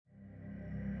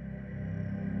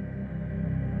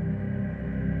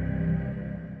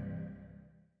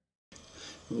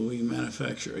we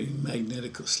manufacture a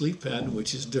Magnetico sleep pad,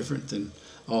 which is different than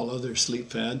all other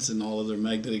sleep pads and all other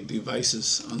magnetic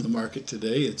devices on the market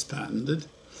today. It's patented.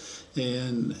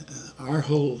 And our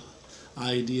whole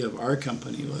idea of our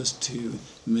company was to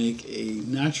make a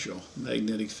natural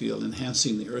magnetic field,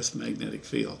 enhancing the Earth's magnetic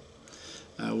field.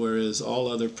 Whereas all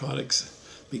other products,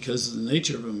 because of the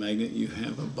nature of a magnet, you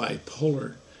have a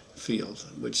bipolar field,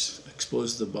 which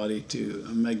exposes the body to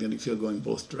a magnetic field going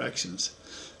both directions.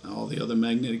 All the other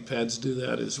magnetic pads do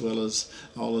that, as well as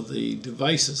all of the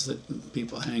devices that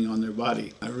people hang on their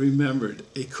body. I remembered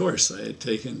a course I had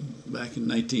taken back in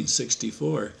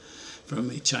 1964 from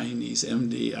a Chinese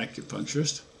MD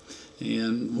acupuncturist,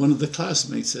 and one of the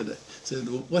classmates said,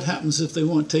 well, what happens if they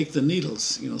won't take the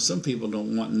needles? You know, some people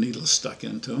don't want needles stuck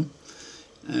into them.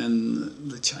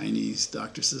 And the Chinese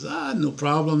doctor says, no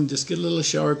problem, just get a little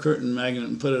shower curtain magnet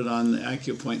and put it on the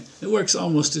acupoint. It works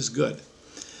almost as good.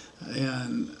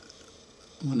 And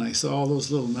when I saw all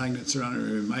those little magnets around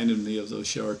it reminded me of those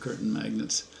shower curtain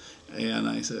magnets. And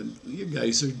I said, you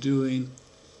guys are doing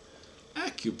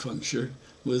acupuncture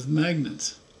with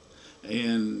magnets.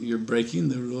 And you're breaking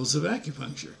the rules of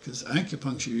acupuncture, because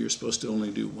acupuncture you're supposed to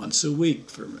only do once a week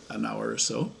for an hour or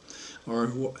so.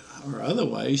 Or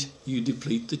otherwise, you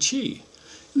deplete the chi.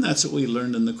 And that's what we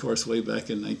learned in the course way back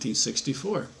in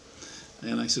 1964.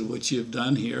 And I said, what you've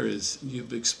done here is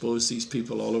you've exposed these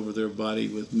people all over their body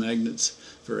with magnets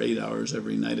for 8 hours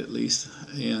every night at least.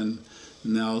 And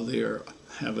now they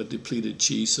have a depleted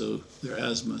chi, so their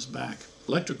asthma's back.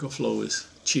 Electrical flow is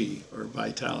chi, or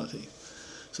vitality.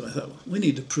 So I thought, well, we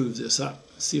need to prove this up,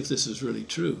 see if this is really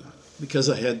true. Because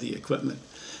I had the equipment,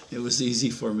 it was easy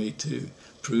for me to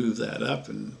prove that up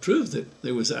and prove that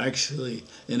there was actually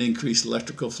an increased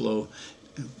electrical flow.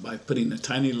 By putting a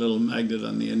tiny little magnet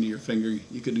on the end of your finger,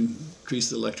 you could increase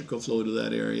the electrical flow to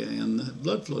that area and the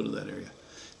blood flow to that area.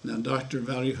 Now, Dr.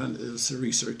 Valerie Hunt is a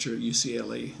researcher at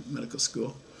UCLA Medical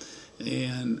School,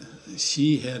 and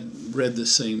she had read the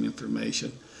same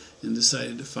information and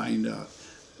decided to find out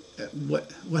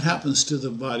what happens to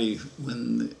the body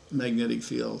when the magnetic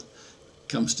field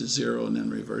comes to zero and then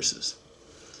reverses.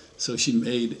 So she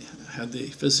had the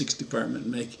physics department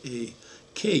make a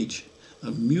cage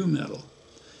of mu metal,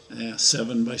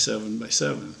 7 by 7 by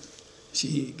 7.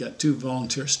 She got 2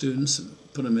 volunteer students and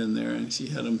put them in there, and she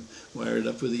had them wired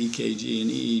up with EKG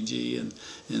and EEG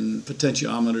and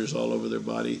potentiometers all over their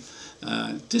body,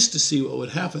 just to see what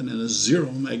would happen in a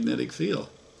zero magnetic field.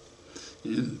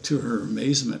 And to her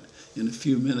amazement, in a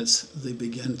few minutes, they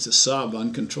began to sob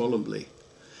uncontrollably.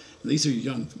 These are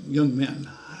young men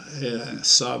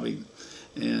sobbing.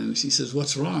 And she says,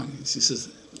 what's wrong? And she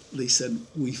says, they said,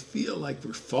 we feel like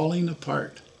we're falling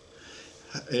apart.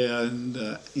 And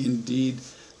indeed,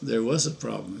 there was a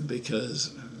problem,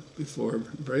 because before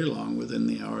very long, within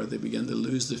the hour, they began to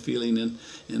lose the feeling and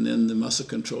then the muscle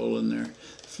control in their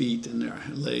feet and their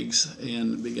legs,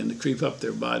 and began to creep up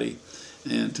their body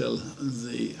until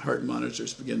the heart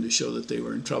monitors began to show that they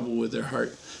were in trouble with their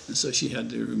heart. And so she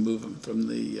had to remove them from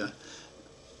the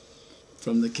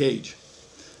cage.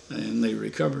 And they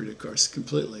recovered, of course,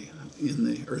 completely in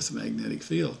the Earth's magnetic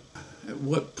field. At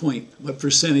what point, what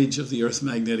percentage of the Earth's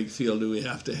magnetic field do we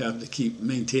have to keep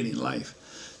maintaining life?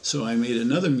 So I made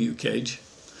another mu cage,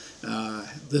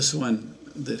 this one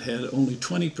that had only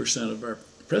 20% of our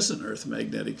present Earth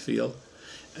magnetic field,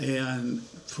 and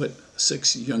put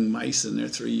 6 young mice in there,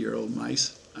 3-year-old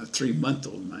mice,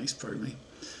 3-month-old mice, pardon me,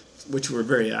 which were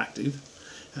very active,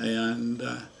 and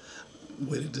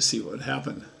waited to see what would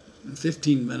happen. In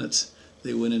 15 minutes,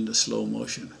 they went into slow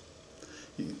motion,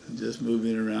 just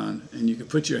moving around, and you could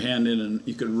put your hand in and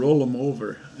you could roll them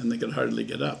over, and they could hardly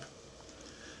get up.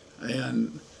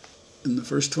 And in the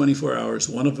first 24 hours,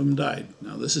 one of them died.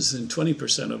 Now, this is in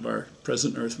 20% of our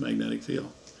present Earth magnetic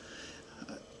field.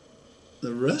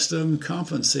 The rest of them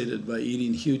compensated by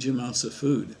eating huge amounts of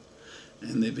food,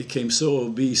 and they became so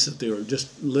obese that they were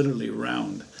just literally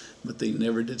round, but they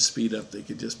never did speed up. They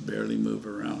could just barely move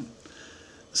around.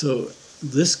 So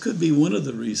this could be one of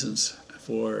the reasons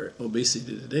for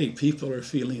obesity today. People are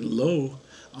feeling low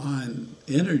on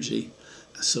energy,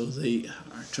 so they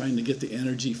are trying to get the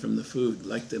energy from the food,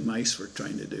 like the mice were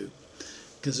trying to do,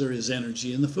 because there is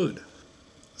energy in the food.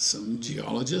 Some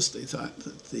geologists, they thought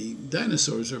that the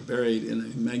dinosaurs are buried in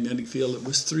a magnetic field that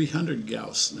was 300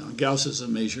 gauss. Now, gauss is a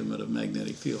measurement of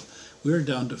magnetic field. We're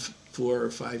down to 4 or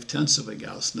 5/10 of a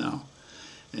gauss now.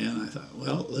 And I thought,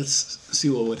 well, let's see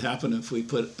what would happen if we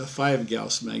put a 5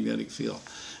 gauss magnetic field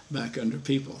back under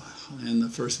people. And the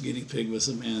first guinea pig was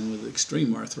a man with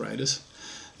extreme arthritis,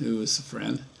 who was a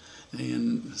friend.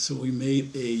 And so we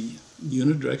made a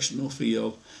unidirectional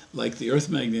field like the Earth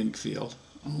magnetic field,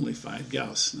 only 5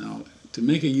 gauss. Now, to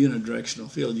make a unidirectional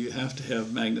field, you have to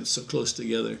have magnets so close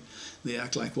together they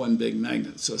act like one big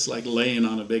magnet. So it's like laying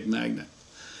on a big magnet,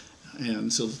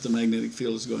 and so that the magnetic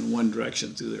field is going one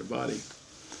direction through their body.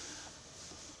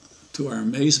 To our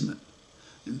amazement,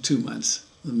 in 2 months,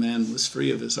 the man was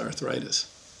free of his arthritis.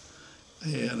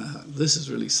 And this is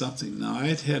really something. Now,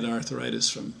 I'd had arthritis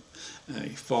from a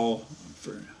fall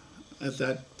for, at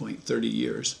that point, 30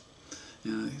 years.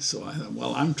 And so I thought,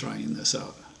 well, I'm trying this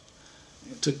out.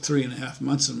 It took 3.5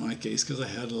 months in my case because I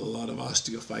had a lot of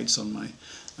osteophytes on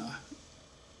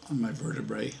my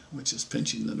vertebrae, which is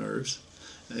pinching the nerves.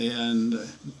 And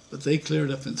but they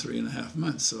cleared up in 3.5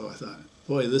 months. So I thought,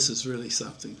 boy, this is really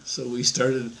something. So we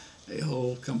started a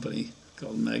whole company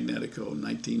called Magnetico in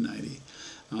 1990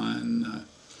 on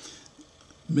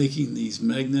making these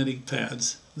magnetic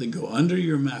pads that go under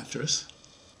your mattress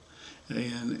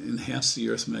and enhance the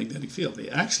Earth's magnetic field. They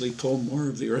actually pull more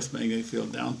of the Earth's magnetic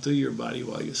field down through your body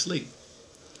while you sleep.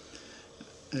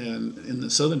 And in the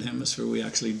southern hemisphere, we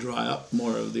actually draw up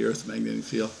more of the Earth's magnetic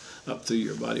field up through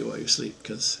your body while you sleep,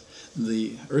 because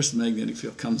the Earth's magnetic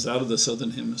field comes out of the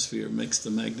southern hemisphere, makes the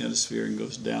magnetosphere, and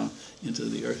goes down into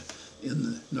the Earth in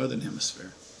the northern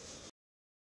hemisphere.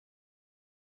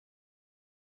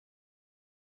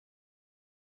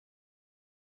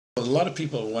 A lot of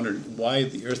people wondered why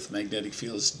the Earth's magnetic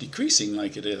field is decreasing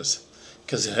like it is,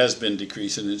 because it has been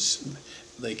decreasing.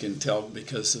 They can tell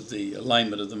because of the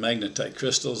alignment of the magnetite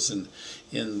crystals in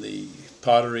the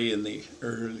pottery in the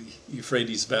early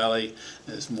Euphrates Valley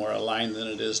is more aligned than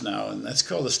it is now, and that's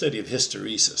called the study of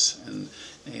hysteresis,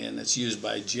 and it's used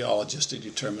by geologists to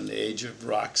determine the age of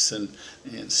rocks and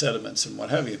sediments and what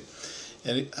have you.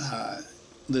 And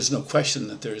there's no question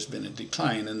that there's been a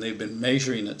decline, and they've been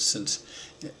measuring it since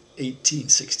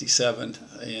 1867,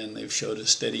 and they've showed a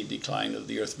steady decline of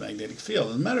the Earth's magnetic field.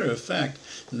 As a matter of fact,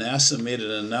 NASA made an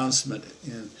announcement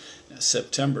in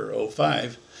September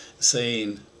 '05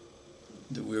 saying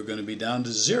that we were going to be down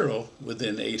to 0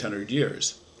 within 800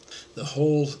 years. The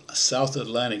whole South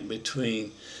Atlantic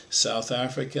between South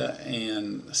Africa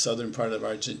and the southern part of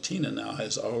Argentina now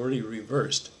has already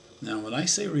reversed. Now, when I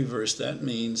say reversed, that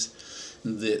means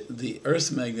that the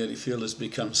Earth's magnetic field has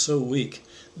become so weak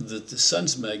that the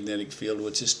sun's magnetic field,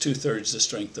 which is 2/3 the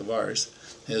strength of ours,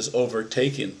 has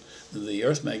overtaken the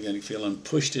Earth's magnetic field and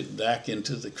pushed it back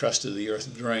into the crust of the Earth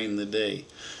during the day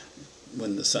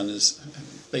when the sun is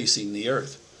facing the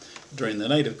Earth. During the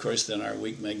night, of course, then our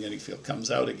weak magnetic field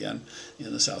comes out again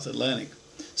in the South Atlantic.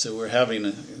 So we're having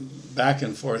a back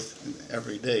and forth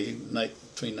every day,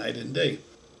 between night and day.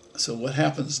 So what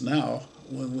happens now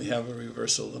when we have a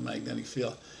reversal of the magnetic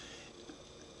field?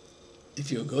 If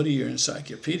you go to your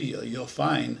encyclopedia, you'll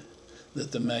find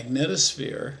that the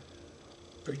magnetosphere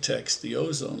protects the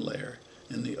ozone layer,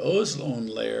 and the ozone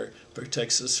layer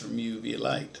protects us from UV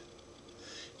light.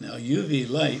 Now, UV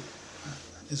light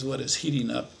is what is heating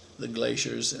up the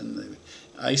glaciers and the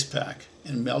ice pack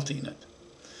and melting it.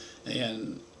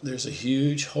 And there's a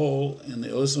huge hole in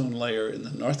the ozone layer in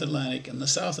the North Atlantic and the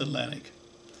South Atlantic.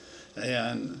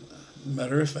 And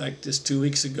matter of fact, just 2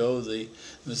 weeks ago, there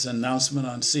was an announcement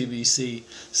on CBC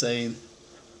saying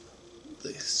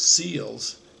the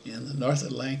seals in the North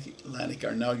Atlantic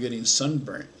are now getting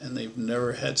sunburnt, and they've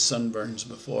never had sunburns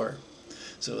before.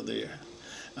 So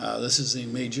this is a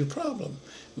major problem.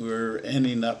 We're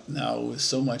ending up now with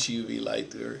so much UV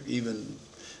light, we're even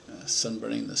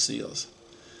sunburning the seals.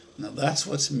 Now that's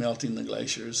what's melting the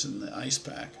glaciers and the ice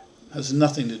pack. It has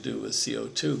nothing to do with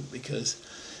CO2, because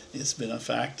it's been a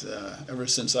fact ever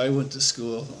since I went to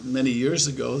school many years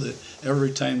ago that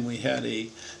every time we had a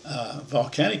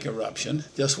volcanic eruption,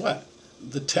 guess what?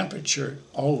 The temperature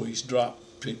always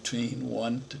dropped between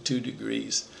 1 to 2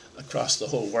 degrees across the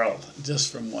whole world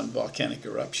just from one volcanic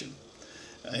eruption.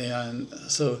 And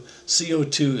so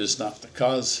CO2 is not the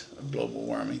cause of global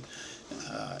warming.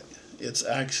 It's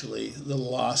actually the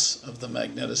loss of the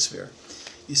magnetosphere.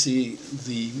 You see,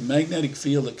 the magnetic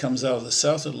field that comes out of the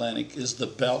South Atlantic is the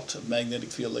belt of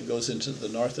magnetic field that goes into the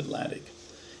North Atlantic.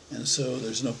 And so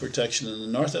there's no protection in the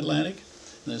North Atlantic,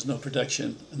 and there's no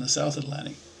protection in the South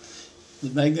Atlantic. The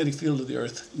magnetic field of the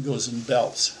Earth goes in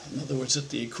belts. In other words, at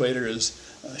the equator is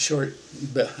a short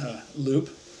loop,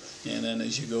 and then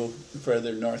as you go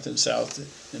further north and south,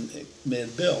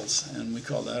 it builds, and we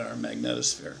call that our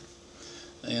magnetosphere.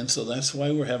 And so that's why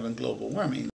we're having global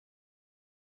warming.